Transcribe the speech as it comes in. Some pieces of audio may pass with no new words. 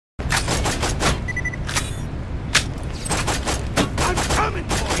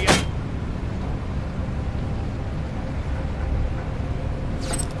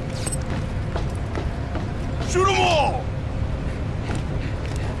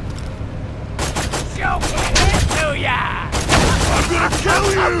gonna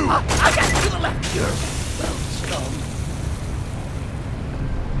kill you! I got to the left. You're well scum.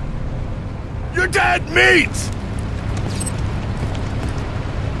 You're dead meat!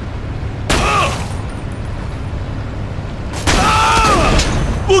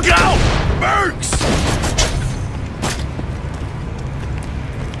 Look out! Mercs!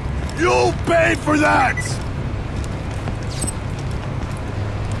 You'll pay for that!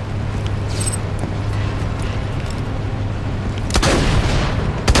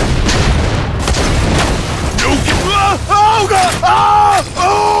 Oh God!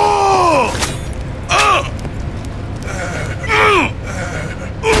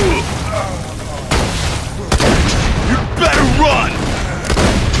 You better run!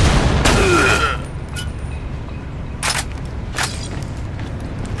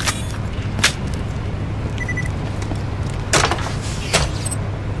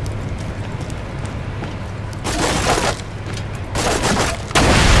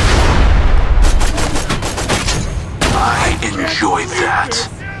 Enjoy that.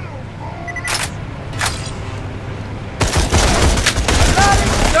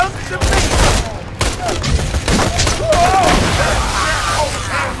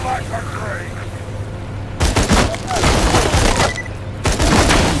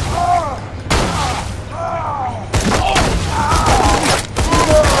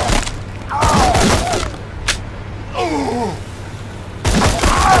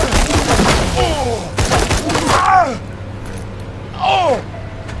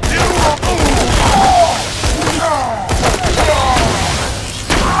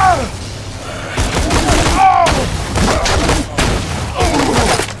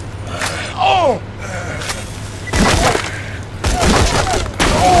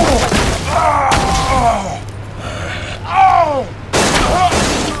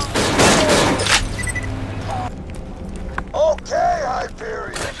 Okay,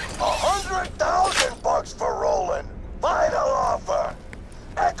 Hyperion. $100,000 for Roland. Final offer.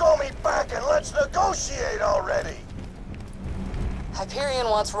 Echo me back and let's negotiate already. Hyperion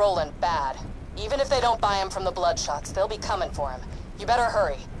wants Roland bad. Even if they don't buy him from the Bloodshots, they'll be coming for him. You better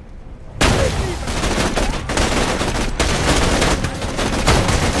hurry.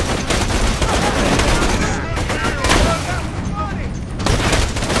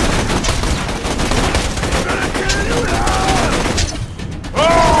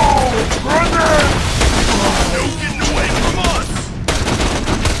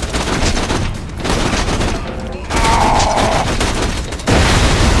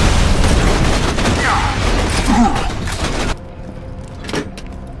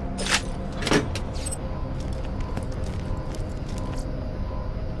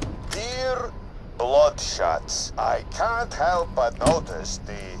 Bloodshots. I can't help but notice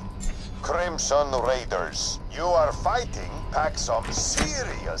the Crimson Raiders. You are fighting pack some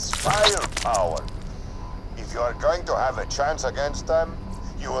serious firepower. If you are going to have a chance against them,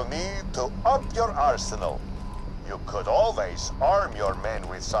 you will need to up your arsenal. You could always arm your men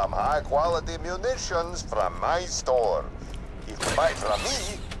with some high-quality munitions from my store. If you buy from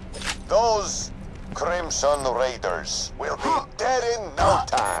me, those Crimson Raiders will be dead in no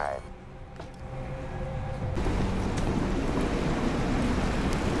time.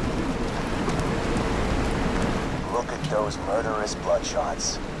 Look at those murderous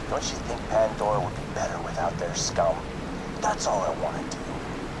Bloodshots. Don't you think Pandora would be better without their scum? That's all I want to do.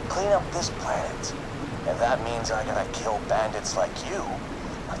 Clean up this planet. And that means I gotta kill bandits like you,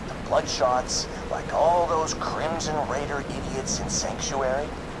 like the Bloodshots, like all those Crimson Raider idiots in Sanctuary.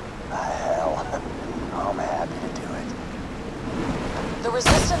 Hell, I'm happy to do it. The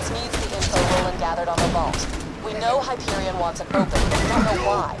Resistance needs the info Roland gathered on the vault. We know Hyperion wants it open, but we don't know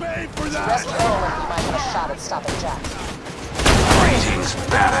why. To rescue Roland, we might have a shot at stopping Jack. Greetings,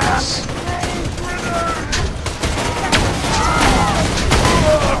 badass.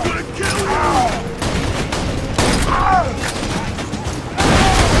 I'm gonna kill you!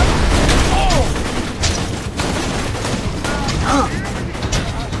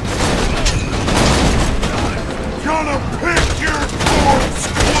 Gonna pick your corpse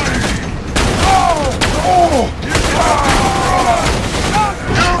clean!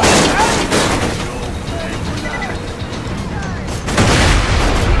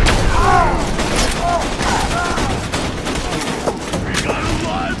 We got a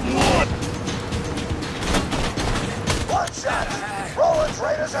live one! One shot! Roland's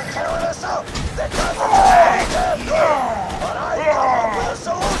Raiders are tearing us out! They're concentrating but I come up with a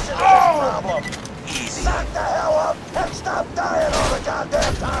solution to this problem! Knock the hell up and stop dying all the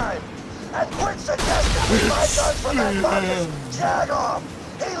goddamn time! And quit suggesting we buy guns from that fucking Jag off!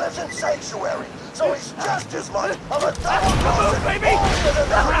 He lives in Sanctuary, so he's just as much of a double-crossing baby! warrior than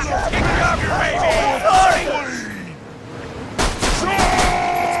that. Take me off your baby! Sorry!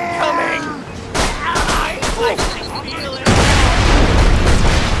 Coming! I can feel it!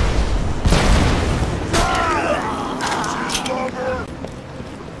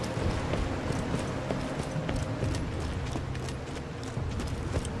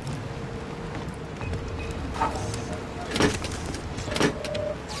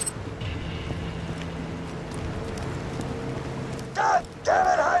 God damn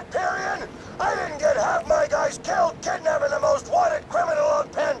it, Hyperion! I didn't get half my guys killed kidnapping the most wanted criminal on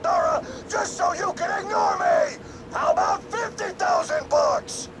Pandora just so you can ignore me! How about 50,000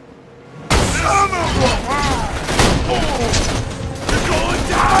 bucks? Son of a... You're going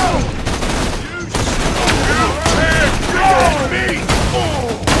down! You can't get me!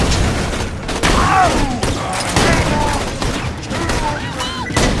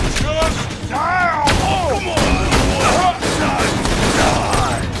 Just down! Come on!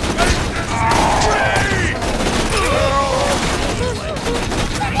 Die! Come on!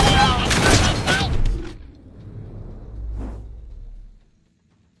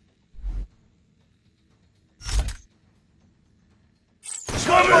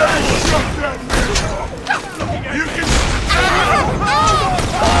 Shut that man up! You can...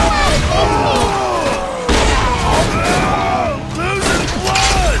 Losing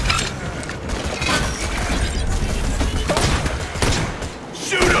blood!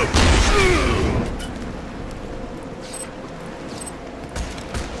 Shoot him!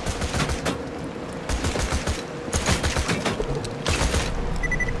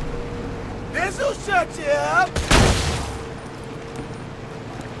 This'll shut you up!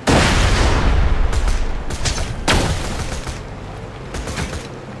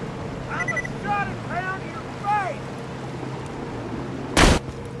 I'm a shot and pound to your face!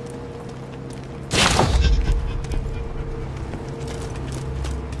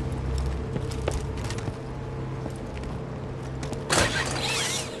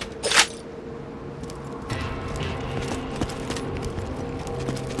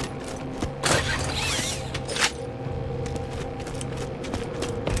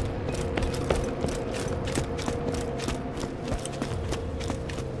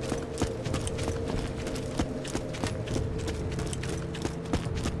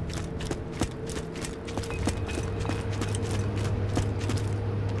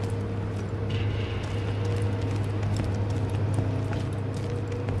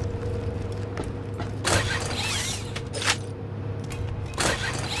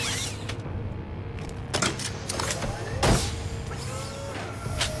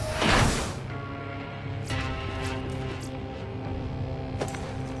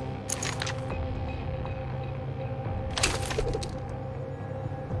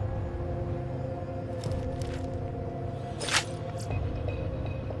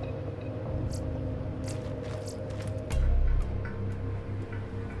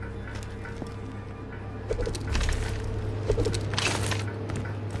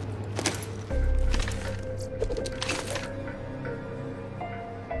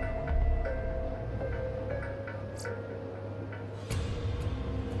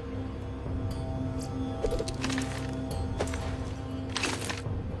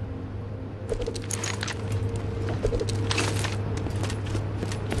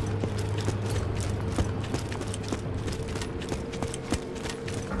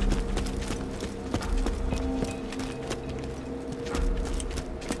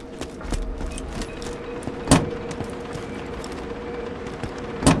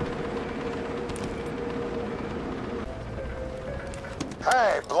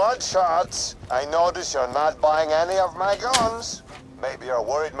 Hey, Bloodshots. I notice you're not buying any of my guns. Maybe you're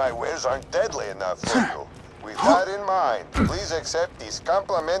worried my wares aren't deadly enough for you. With that in mind, please accept this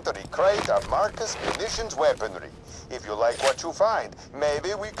complimentary crate of Marcus Munitions weaponry. If you like what you find,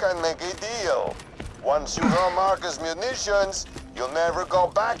 maybe we can make a deal. Once you know Marcus Munitions, you'll never go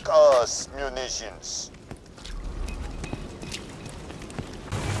back us munitions.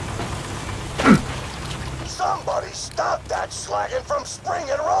 Somebody stop that slagging from Spring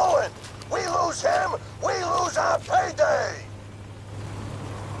and Roland! We lose him, we lose our payday!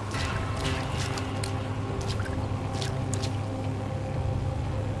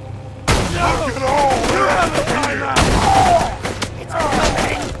 Look at all You're on the timeout! It's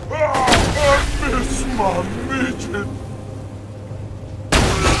coming! I miss my midget!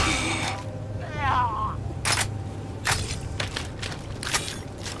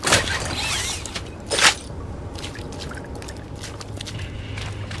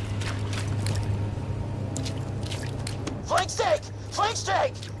 Flank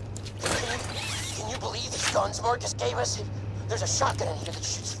strike! Can you believe these guns Marcus gave us? There's a shotgun in here that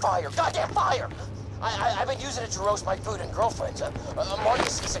shoots fire. Goddamn fire! I've been using it to roast my food and girlfriends.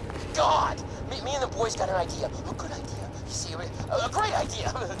 Marcus is a god. Me and the boys got an idea. A good idea. You see, a great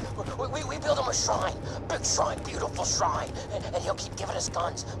idea. We build him a shrine. Big shrine, beautiful shrine. And he'll keep giving us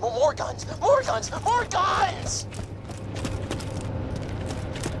guns. More guns. More guns. More guns!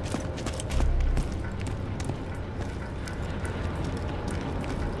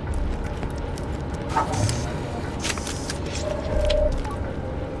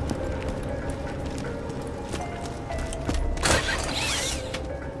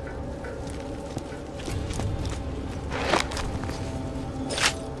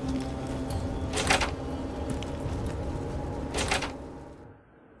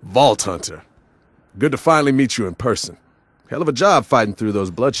 Vault Hunter. Good to finally meet you in person. Hell of a job fighting through those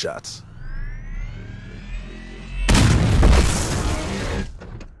bloodshots.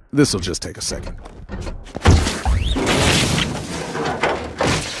 This'll just take a second.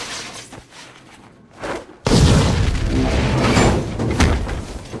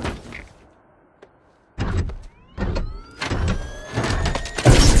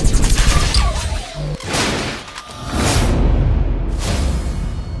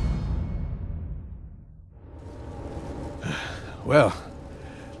 Well,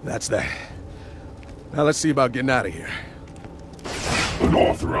 that's that. Now let's see about getting out of here.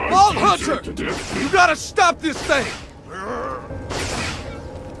 Unauthorized Vault Hunter! to death. You gotta stop this thing!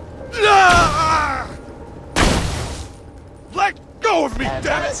 Let go of me, And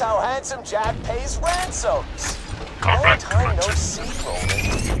damn that's it! how Handsome Jack pays ransoms. Long Combat time no cut. see,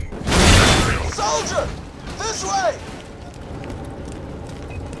 Roland.